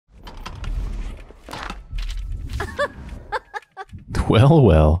Well,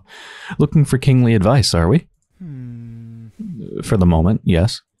 well. Looking for kingly advice, are we? For the moment,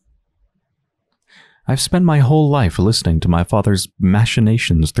 yes. I've spent my whole life listening to my father's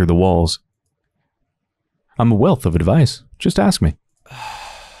machinations through the walls. I'm a wealth of advice. Just ask me.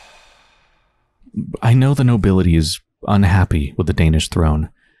 I know the nobility is unhappy with the Danish throne.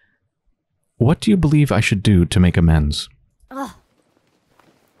 What do you believe I should do to make amends?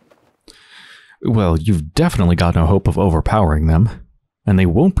 Well, you've definitely got no hope of overpowering them, and they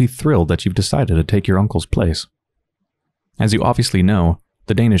won't be thrilled that you've decided to take your uncle's place. As you obviously know,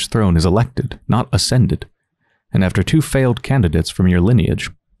 the Danish throne is elected, not ascended, and after 2 failed candidates from your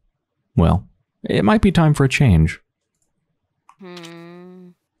lineage, well, it might be time for a change.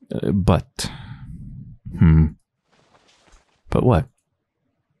 But what?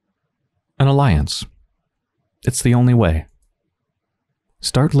 An alliance. It's the only way.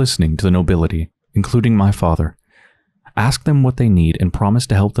 Start listening to the nobility, including my father. Ask them what they need and promise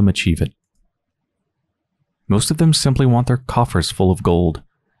to help them achieve it. Most of them simply want their coffers full of gold.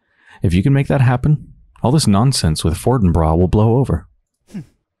 If you can make that happen, all this nonsense with Fortinbras will blow over.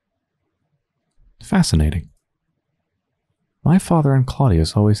 Fascinating. My father and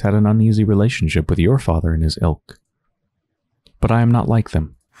Claudius always had an uneasy relationship with your father and his ilk. But I am not like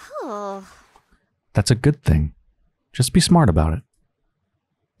them. That's a good thing. Just be smart about it.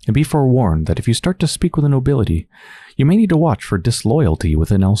 And be forewarned that if you start to speak with the nobility, you may need to watch for disloyalty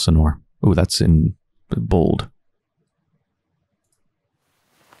within Elsinore. Oh, that's in bold.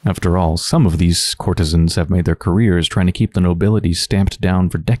 After all, some of these courtesans have made their careers trying to keep the nobility stamped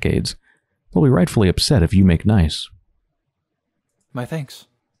down for decades. They'll be rightfully upset if you make nice. My thanks.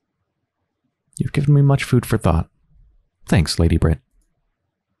 You've given me much food for thought. Thanks, Lady Britt.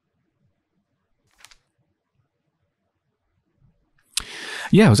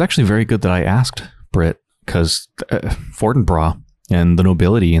 Yeah, it was actually very good that I asked Britt, because Fortinbras and the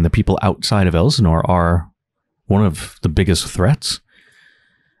nobility and the people outside of Elsinore are one of the biggest threats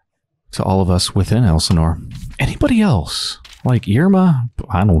to all of us within Elsinore. Anybody else? Like Irma?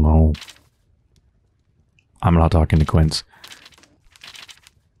 I don't know. I'm not talking to Quince.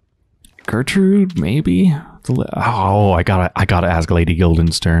 Gertrude, maybe? Oh, I gotta ask Lady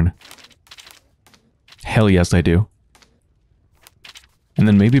Guildenstern. Hell yes, I do. And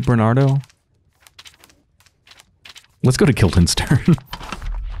then maybe Bernardo? Let's go to Guildenstern.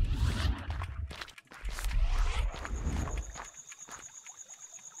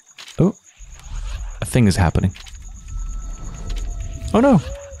 Oh. A thing is happening. Oh no!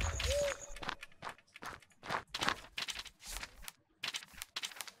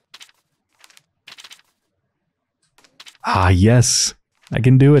 Ah, yes. I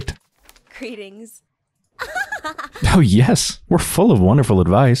can do it. Greetings. Oh yes, we're full of wonderful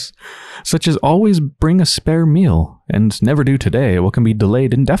advice, such as always bring a spare meal, and never do today what can be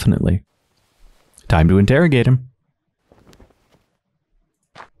delayed indefinitely. Time to interrogate him.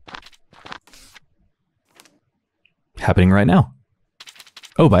 Happening right now.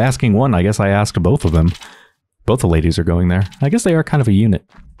 Oh, by asking one, I guess I asked both of them. Both the ladies are going there. I guess they are kind of a unit.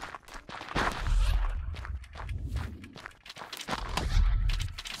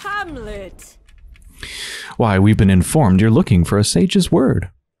 Hamlet. Why, we've been informed you're looking for a sage's word.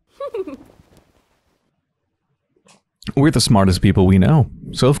 We're the smartest people we know,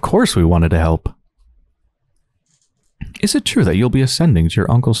 so of course we wanted to help. Is it true that you'll be ascending to your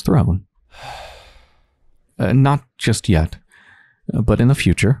uncle's throne? Not just yet, but in the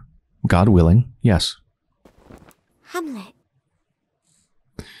future, God willing, yes. Hamlet.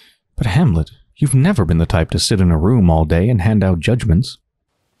 But Hamlet, you've never been the type to sit in a room all day and hand out judgments.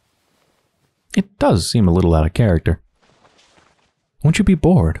 It does seem a little out of character. Won't you be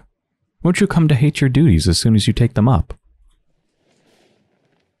bored? Won't you come to hate your duties as soon as you take them up?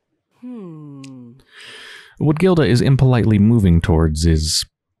 What Gilda is impolitely moving towards is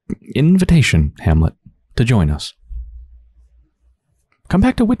invitation, Hamlet, to join us. Come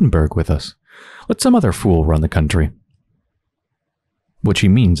back to Wittenberg with us. Let some other fool run the country. What she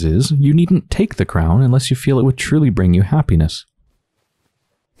means is, you needn't take the crown unless you feel it would truly bring you happiness.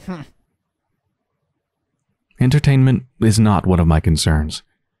 Entertainment is not one of my concerns.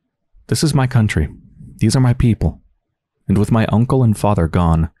 This is my country. These are my people. And with my uncle and father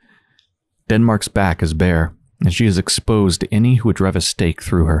gone, Denmark's back is bare, and she is exposed to any who would drive a stake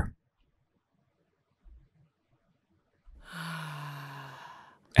through her.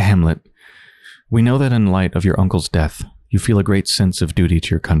 Hamlet, we know that in light of your uncle's death, you feel a great sense of duty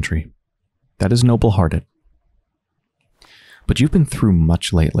to your country. That is noble-hearted. But you've been through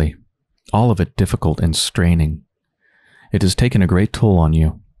much lately. All of it difficult and straining. It has taken a great toll on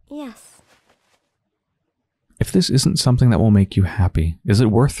you. Yes. If this isn't something that will make you happy, is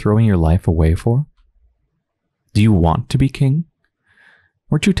it worth throwing your life away for? Do you want to be king?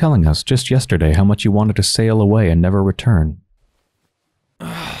 Weren't you telling us just yesterday how much you wanted to sail away and never return?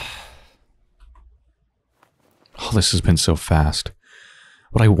 Oh, this has been so fast.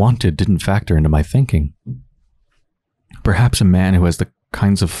 What I wanted didn't factor into my thinking. Perhaps a man who has the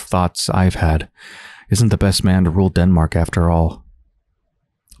kinds of thoughts I've had isn't the best man to rule Denmark after all.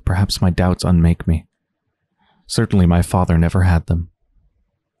 Perhaps my doubts unmake me. Certainly my father never had them.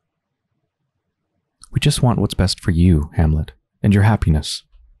 We just want what's best for you, Hamlet, and your happiness.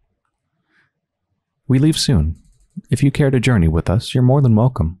 We leave soon. If you care to journey with us, you're more than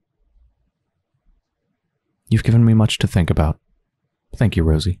welcome. You've given me much to think about. Thank you,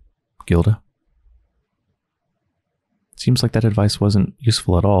 Rosie. Gilda. Seems like that advice wasn't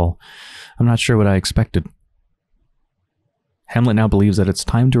useful at all. I'm not sure what I expected. Hamlet now believes that it's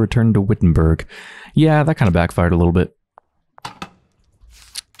time to return to Wittenberg. Yeah, that kind of backfired a little bit.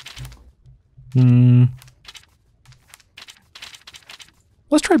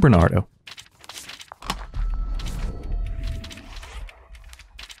 Let's try Bernardo.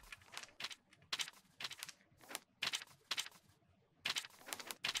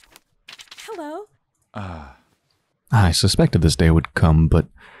 Hello. I suspected this day would come, but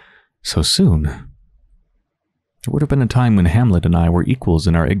so soon. There would have been a time when Hamlet and I were equals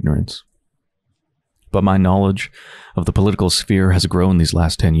in our ignorance. But my knowledge of the political sphere has grown these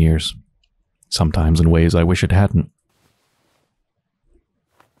last 10 years, sometimes in ways I wish it hadn't.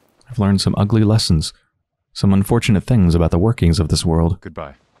 I've learned some ugly lessons, some unfortunate things about the workings of this world.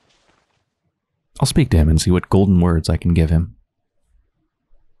 Goodbye. I'll speak to him and see what golden words I can give him.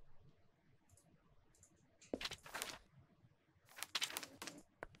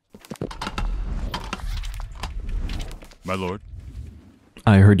 My lord.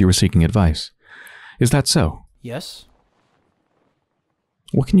 I heard you were seeking advice. Is that so? Yes?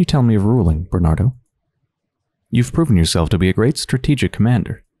 What can you tell me of ruling, Bernardo? You've proven yourself to be a great strategic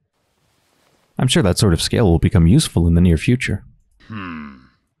commander. I'm sure that sort of skill will become useful in the near future.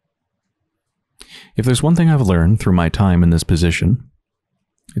 If there's one thing I've learned through my time in this position,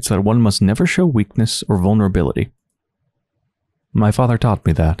 it's that one must never show weakness or vulnerability. My father taught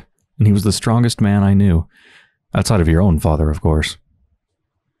me that, and he was the strongest man I knew. Outside of your own father, of course.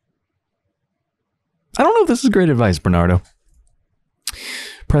 I don't know if this is great advice, Bernardo.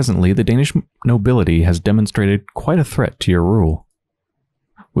 Presently, the Danish nobility has demonstrated quite a threat to your rule.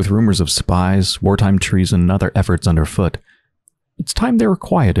 With rumors of spies, wartime treason, and other efforts underfoot, it's time they were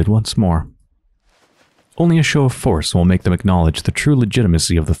quieted once more. Only a show of force will make them acknowledge the true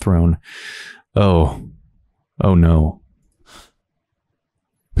legitimacy of the throne. Oh no.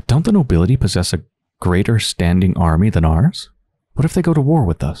 But don't the nobility possess a greater standing army than ours? What if they go to war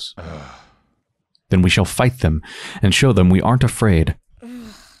with us? Then we shall fight them and show them we aren't afraid.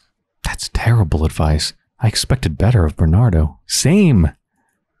 That's terrible advice. I expected better of Bernardo. Same!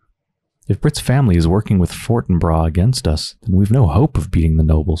 If Britt's family is working with Fortinbras against us, then we've no hope of beating the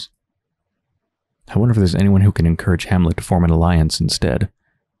nobles. I wonder if there's anyone who can encourage Hamlet to form an alliance instead.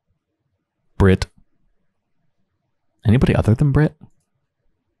 Britt. Anybody other than Britt?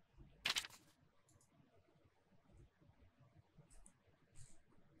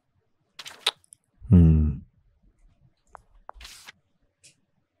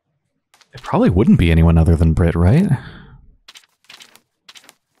 It probably wouldn't be anyone other than Britt, right?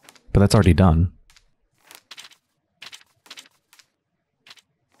 But that's already done.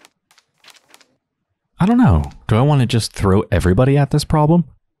 I don't know. Do I want to just throw everybody at this problem?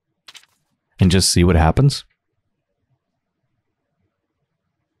 And just see what happens?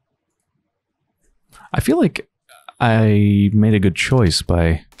 I feel like I made a good choice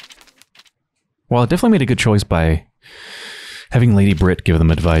by... Well, I definitely made a good choice by having Lady Britt give them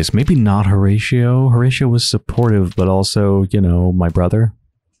advice. Maybe not Horatio. Horatio was supportive, but also, you know, my brother.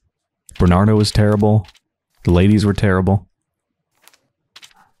 Bernardo was terrible. The ladies were terrible.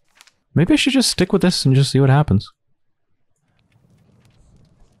 Maybe I should just stick with this and just see what happens.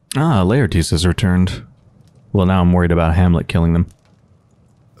 Ah, Laertes has returned. Well, now I'm worried about Hamlet killing them.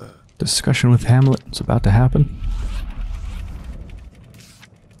 Discussion with Hamlet is about to happen.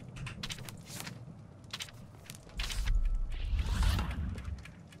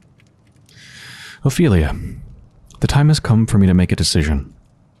 Ophelia, the time has come for me to make a decision.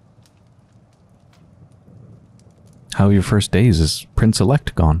 How are your first days as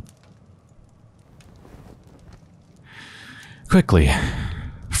Prince-elect gone? Quickly,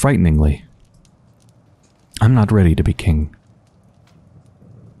 frighteningly. I'm not ready to be king.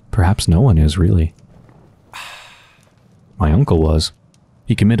 Perhaps no one is, really. My uncle was.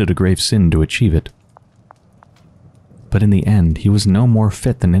 He committed a grave sin to achieve it. but in the end, he was no more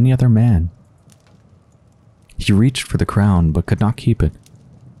fit than any other man. He reached for the crown, but could not keep it.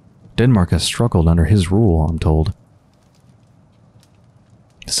 Denmark has struggled under his rule, I'm told.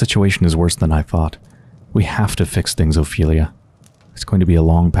 The situation is worse than I thought. We have to fix things, Ophelia. It's going to be a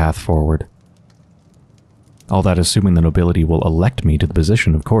long path forward. All that assuming the nobility will elect me to the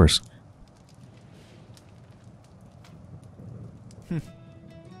position, of course.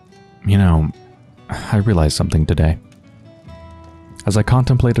 You know, I realized something today. As I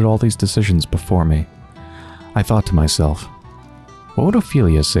contemplated all these decisions before me, I thought to myself, what would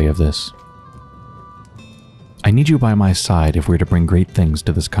Ophelia say of this? I need you by my side if we're to bring great things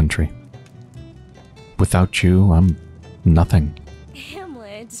to this country. Without you, I'm nothing.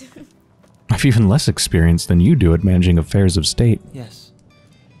 Hamlet. I've even less experience than you do at managing affairs of state. Yes.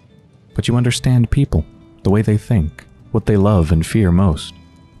 But you understand people, the way they think, what they love and fear most.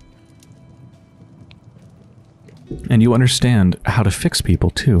 And you understand how to fix people,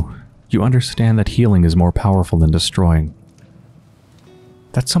 too. You understand that healing is more powerful than destroying.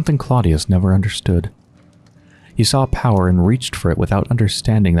 That's something Claudius never understood. He saw power and reached for it without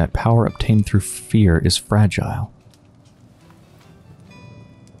understanding that power obtained through fear is fragile.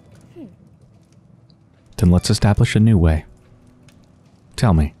 Then let's establish a new way.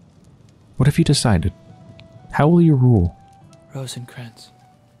 Tell me, what have you decided? How will you rule? Rosencrantz.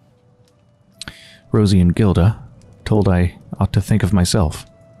 Rosie and Gilda told I ought to think of myself.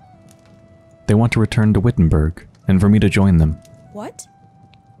 They want to return to Wittenberg, and for me to join them. What?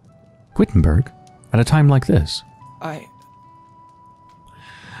 Wittenberg? At a time like this? I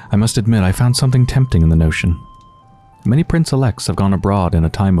must admit I found something tempting in the notion. Many prince-elects have gone abroad in a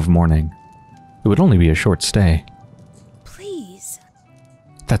time of mourning. It would only be a short stay. Please.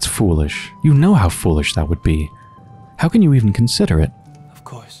 That's foolish. You know how foolish that would be. How can you even consider it? Of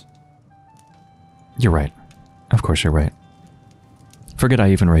course. You're right. Of course you're right. Forget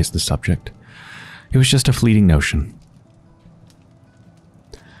I even raised the subject. It was just a fleeting notion.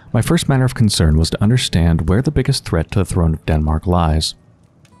 My first matter of concern was to understand where the biggest threat to the throne of Denmark lies.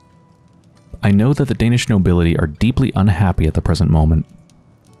 I know that the Danish nobility are deeply unhappy at the present moment.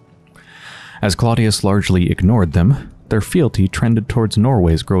 As Claudius largely ignored them, their fealty trended towards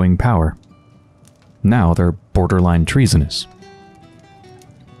Norway's growing power. Now they're borderline treasonous.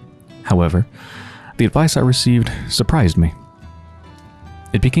 However, the advice I received surprised me.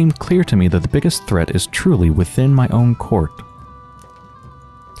 It became clear to me that the biggest threat is truly within my own court.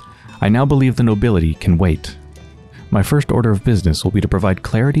 I now believe the nobility can wait. My first order of business will be to provide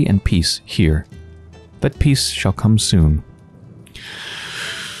clarity and peace here. That peace shall come soon.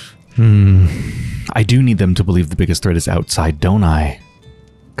 I do need them to believe the biggest threat is outside, don't I?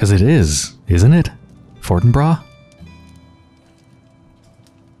 'Cause it is, isn't it? Fortinbras?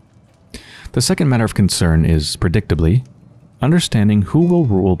 The second matter of concern is, predictably, understanding who will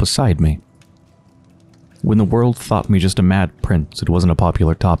rule beside me. When the world thought me just a mad prince, it wasn't a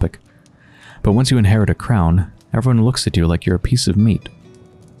popular topic. But once you inherit a crown, everyone looks at you like you're a piece of meat.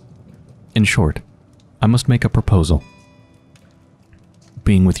 In short, I must make a proposal.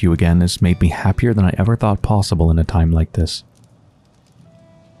 Being with you again has made me happier than I ever thought possible in a time like this.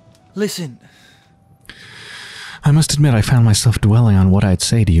 Listen. I must admit I found myself dwelling on what I'd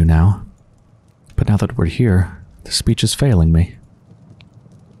say to you now. But now that we're here, the speech is failing me.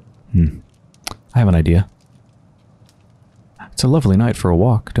 I have an idea. It's a lovely night for a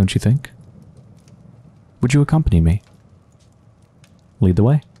walk, don't you think? Would you accompany me? Lead the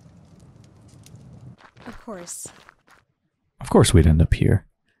way? Of course. Of course we'd end up here.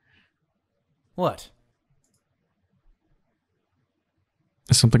 What?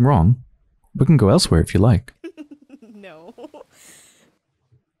 Is something wrong? We can go elsewhere if you like. No.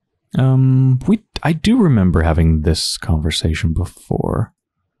 I do remember having this conversation before.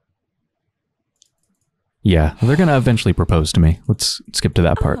 Yeah, they're gonna eventually propose to me. Let's skip to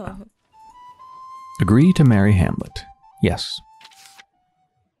that part. Oh. Agree to marry Hamlet. Yes.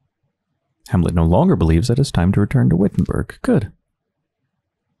 Hamlet no longer believes that it's time to return to Wittenberg. Good.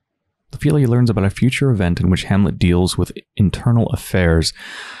 Ophelia learns about a future event in which Hamlet deals with internal affairs.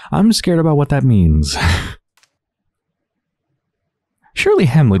 I'm scared about what that means. Surely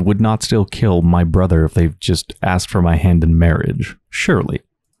Hamlet would not still kill my brother if they've just asked for my hand in marriage. Surely.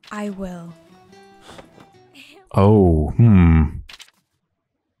 I will. Oh,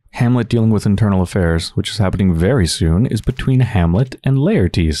 Hamlet dealing with internal affairs, which is happening very soon, is between Hamlet and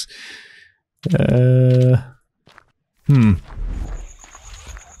Laertes.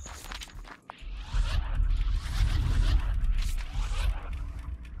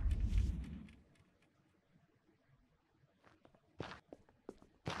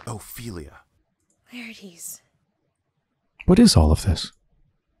 Ophelia. Laertes. What is all of this?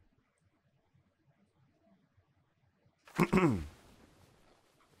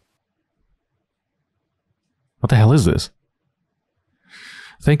 What the hell is this?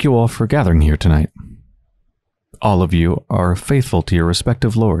 Thank you all for gathering here tonight. All of you are faithful to your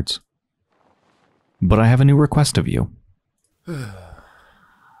respective lords. But I have a new request of you.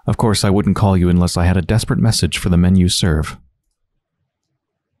 Of course, I wouldn't call you unless I had a desperate message for the men you serve.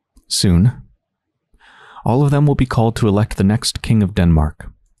 Soon, all of them will be called to elect the next king of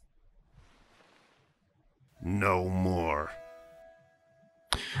Denmark. No more.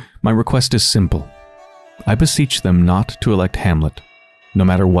 My request is simple. I beseech them not to elect Hamlet, no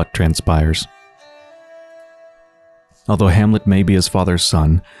matter what transpires. Although Hamlet may be his father's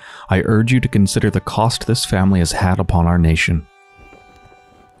son, I urge you to consider the cost this family has had upon our nation.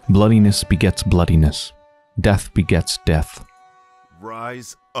 Bloodiness begets bloodiness. Death begets death.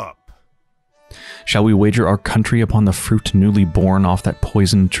 Rise up. Shall we wager our country upon the fruit newly born off that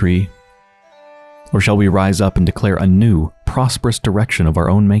poisoned tree? Or shall we rise up and declare a new, prosperous direction of our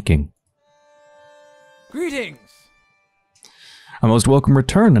own making? Greetings! A most welcome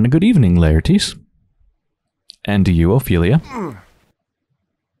return and a good evening, Laertes. And to you, Ophelia.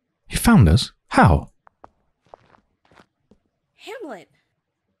 You found us? How? Hamlet!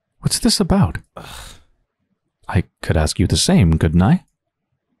 What's this about? I could ask you the same, couldn't I?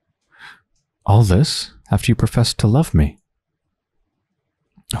 All this after you professed to love me.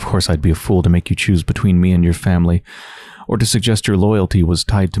 Of course, I'd be a fool to make you choose between me and your family, or to suggest your loyalty was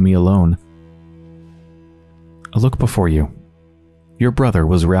tied to me alone. Look before you. Your brother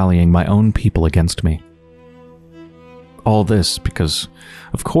was rallying my own people against me. All this because,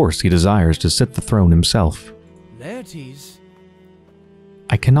 of course, he desires to sit the throne himself. Laertes?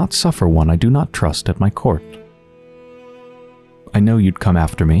 I cannot suffer one I do not trust at my court. I know you'd come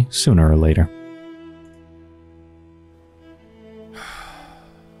after me, sooner or later.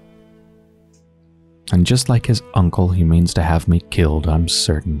 And just like his uncle, he means to have me killed, I'm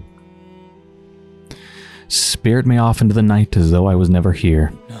certain. Spirit me off into the night as though I was never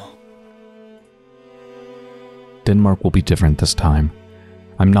here. No. Denmark will be different this time.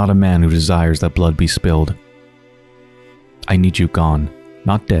 I'm not a man who desires that blood be spilled. I need you gone,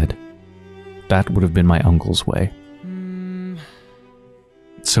 not dead. That would have been my uncle's way.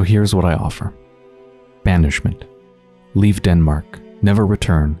 So here's what I offer. Banishment. Leave Denmark, never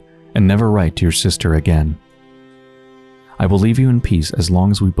return, and never write to your sister again. I will leave you in peace as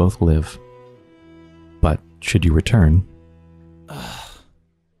long as we both live. But should you return,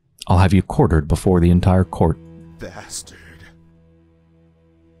 I'll have you quartered before the entire court. Bastard.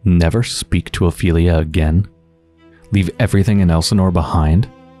 Never speak to Ophelia again? Leave everything in Elsinore behind?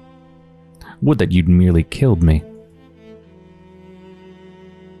 Would that you'd merely killed me.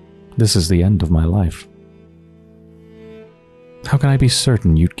 This is the end of my life. How can I be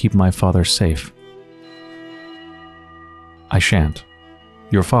certain you'd keep my father safe? I shan't.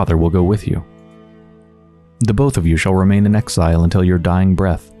 Your father will go with you. The both of you shall remain in exile until your dying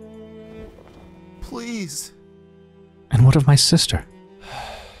breath. Please. And what of my sister?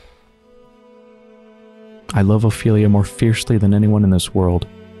 I love Ophelia more fiercely than anyone in this world.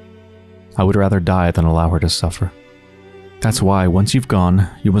 I would rather die than allow her to suffer. That's why, once you've gone,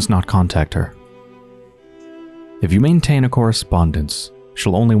 you must not contact her. If you maintain a correspondence,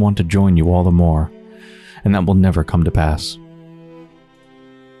 she'll only want to join you all the more, and that will never come to pass.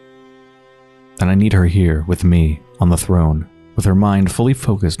 And I need her here, with me, on the throne, with her mind fully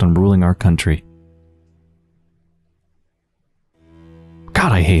focused on ruling our country.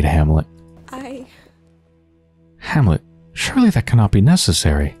 God, I hate Hamlet. Hamlet, surely that cannot be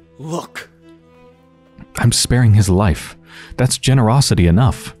necessary. Look! I'm sparing his life. That's generosity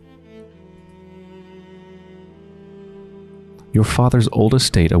enough. Your father's old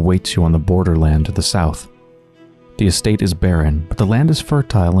estate awaits you on the borderland to the south. The estate is barren, but the land is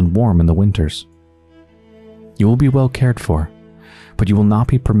fertile and warm in the winters. You will be well cared for, but you will not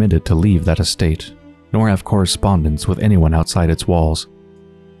be permitted to leave that estate, nor have correspondence with anyone outside its walls.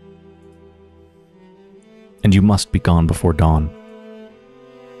 And you must be gone before dawn.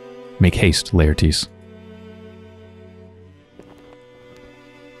 Make haste, Laertes.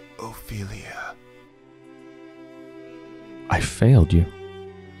 Ophelia. I failed you.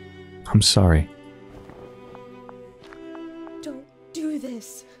 I'm sorry. Don't do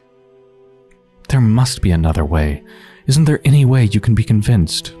this. There must be another way. Isn't there any way you can be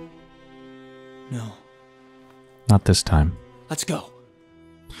convinced? No. Not this time. Let's go.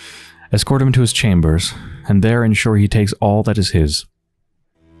 Escort him to his chambers, and there ensure he takes all that is his.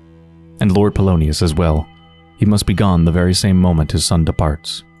 And Lord Polonius as well. He must be gone the very same moment his son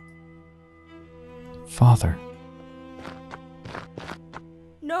departs. Father.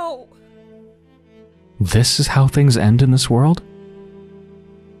 No! This is how things end in this world?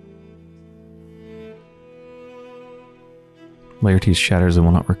 Laertes shatters and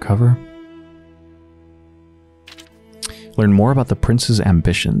will not recover. Learn more about the prince's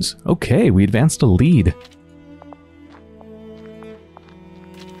ambitions. Okay, we advanced a lead.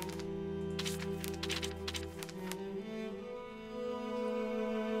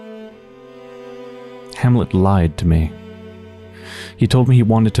 Hamlet lied to me. He told me he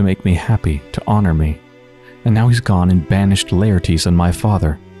wanted to make me happy, to honor me. And now he's gone and banished Laertes and my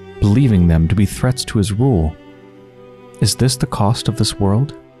father, believing them to be threats to his rule. Is this the cost of this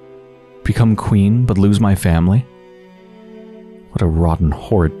world? Become queen, but lose my family? What a rotten,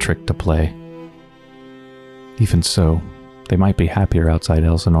 horrid trick to play. Even so, they might be happier outside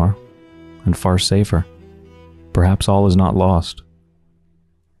Elsinore, and far safer. Perhaps all is not lost.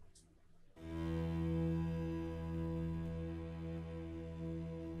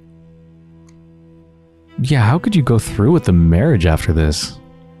 Yeah, how could you go through with the marriage after this?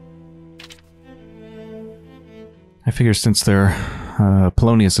 I figure since they're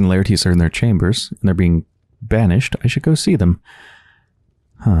Polonius and Laertes are in their chambers, and they're being banished, I should go see them.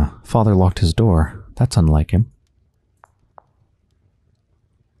 Huh, father locked his door. That's unlike him.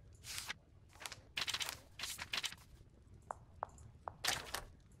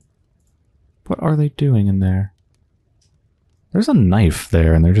 What are they doing in there? There's a knife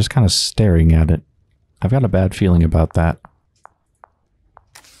there, and they're just kind of staring at it. I've got a bad feeling about that.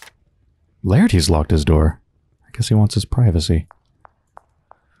 Laertes locked his door. I guess he wants his privacy.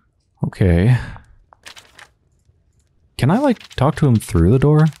 Okay. Can I, like, talk to him through the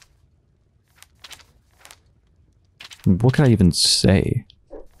door? What can I even say?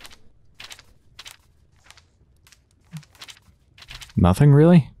 Nothing,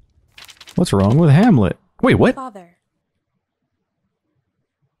 really? What's wrong with Hamlet? Wait, what? Father.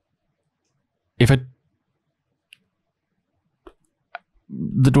 If it...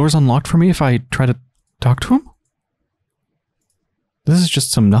 The door's unlocked for me if I try to talk to him? This is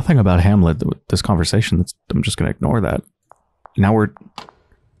just some nothing about Hamlet, this conversation. I'm just going to ignore that. Now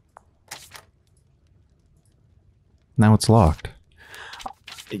it's locked.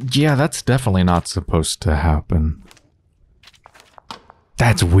 Yeah, that's definitely not supposed to happen.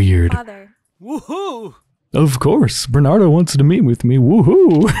 That's weird. Father. Woohoo! Of course, Bernardo wants to meet with me.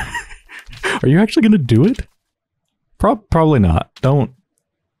 Woohoo! Are you actually going to do it? Probably not. Don't.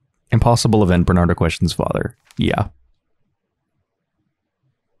 Impossible event, Bernardo questions father. Yeah.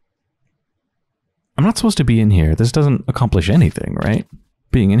 I'm not supposed to be in here. This doesn't accomplish anything, right?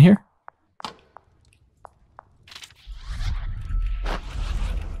 Being in here?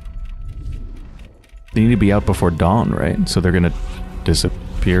 They need to be out before dawn, right? So they're gonna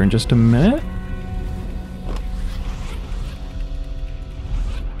disappear in just a minute?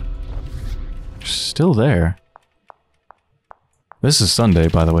 Still there. This is Sunday,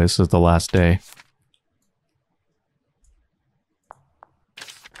 by the way. This is the last day.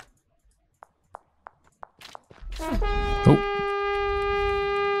 Oh.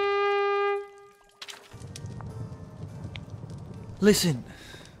 Listen.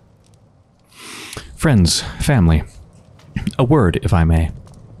 Friends, family. A word, if I may.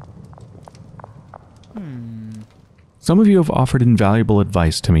 Some of you have offered invaluable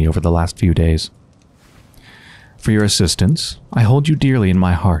advice to me over the last few days. For your assistance, I hold you dearly in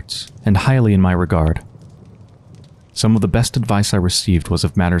my heart, and highly in my regard. Some of the best advice I received was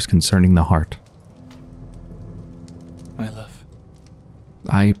of matters concerning the heart. My love.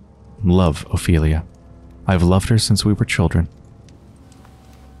 I love Ophelia. I've loved her since we were children.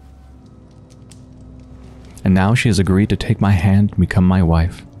 And now she has agreed to take my hand and become my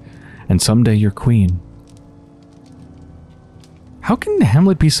wife, and someday your queen. How can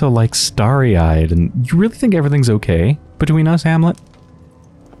Hamlet be so, like, starry-eyed? And you really think everything's okay between us, Hamlet?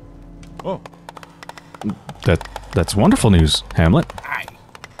 Oh. That's wonderful news, Hamlet. Aye.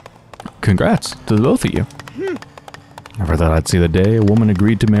 Congrats to the both of you. Never thought I'd see the day a woman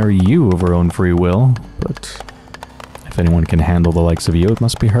agreed to marry you of her own free will, but if anyone can handle the likes of you, it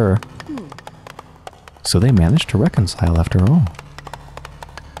must be her. So they managed to reconcile after all.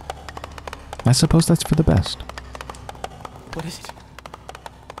 I suppose that's for the best. What is it?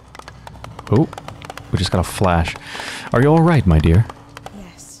 Oh, we just got a flash. Are you all right, my dear?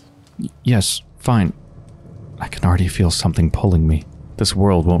 Yes. Yes, fine. I can already feel something pulling me. This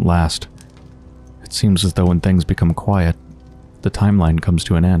world won't last. It seems as though when things become quiet, the timeline comes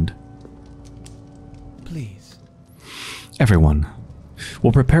to an end. Please. Everyone,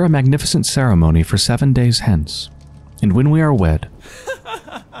 we'll prepare a magnificent ceremony for 7 days hence, and when we are wed,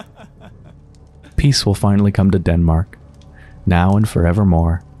 peace will finally come to Denmark, now and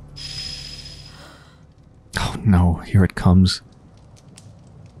forevermore. Oh no, here it comes.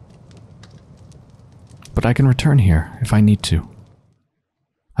 But I can return here if I need to.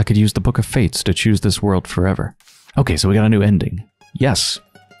 I could use the Book of Fates to choose this world forever. Okay, so we got a new ending. Yes.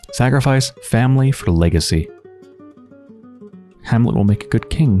 Sacrifice family for legacy. Hamlet will make a good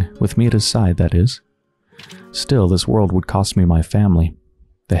king, with me at his side, that is. Still, this world would cost me my family.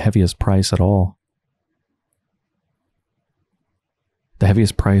 The heaviest price at all. The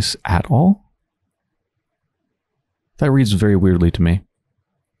heaviest price at all? That reads very weirdly to me.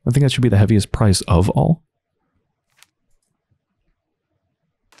 I think that should be the heaviest price of all.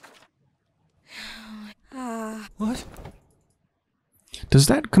 What? Does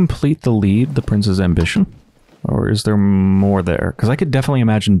that complete the lead, the prince's ambition? Or is there more there? Because I could definitely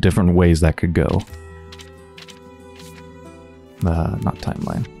imagine different ways that could go. Not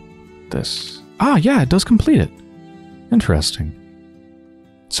timeline. This. Ah, yeah, it does complete it. Interesting.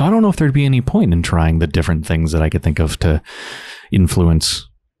 So I don't know if there'd be any point in trying the different things that I could think of to influence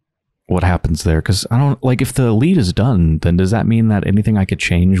what happens there. Because I don't, like, if the lead is done, then does that mean that anything I could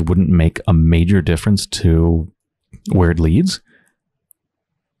change wouldn't make a major difference to where it leads?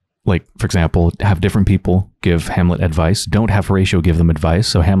 Like, for example, have different people give Hamlet advice. Don't have Horatio give them advice,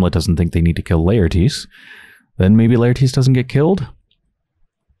 so Hamlet doesn't think they need to kill Laertes. Then maybe Laertes doesn't get killed.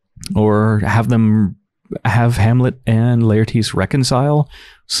 Or have Hamlet and Laertes reconcile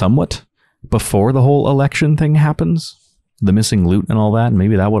somewhat before the whole election thing happens. The missing loot and all that,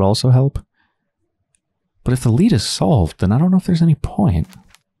 maybe that would also help. But if the lead is solved, then I don't know if there's any point.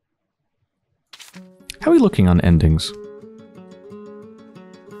 How are we looking on endings?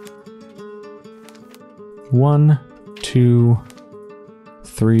 1, 2,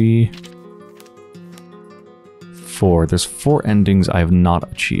 3, 4. There's 4 endings I have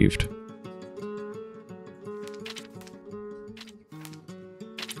not achieved.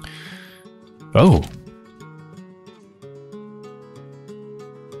 Oh.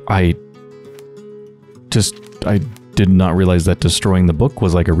 I did not realize that destroying the book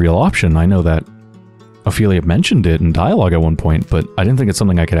was like a real option. I know that Ophelia mentioned it in dialogue at one point, but I didn't think it's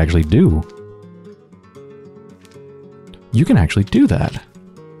something I could actually do. You can actually do that.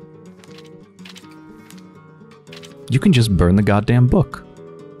 You can just burn the goddamn book.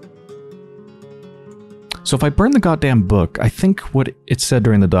 So if I burn the goddamn book, I think what it said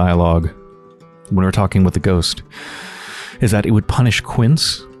during the dialogue, when we were talking with the ghost, is that it would punish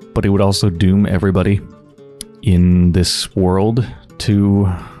Quince, but it would also doom everybody in this world to...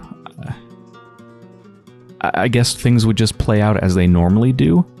 I guess things would just play out as they normally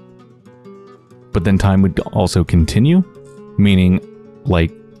do, but then time would also continue, meaning,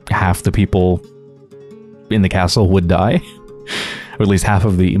 like, half the people in the castle would die, or at least half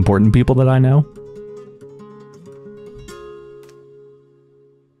of the important people that I know.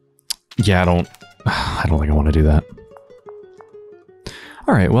 Yeah, I don't think I want to do that.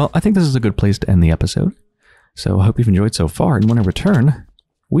 Alright, well, I think this is a good place to end the episode. So I hope you've enjoyed so far, and when I return,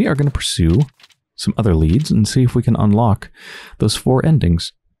 we are going to pursue some other leads and see if we can unlock those 4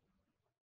 endings.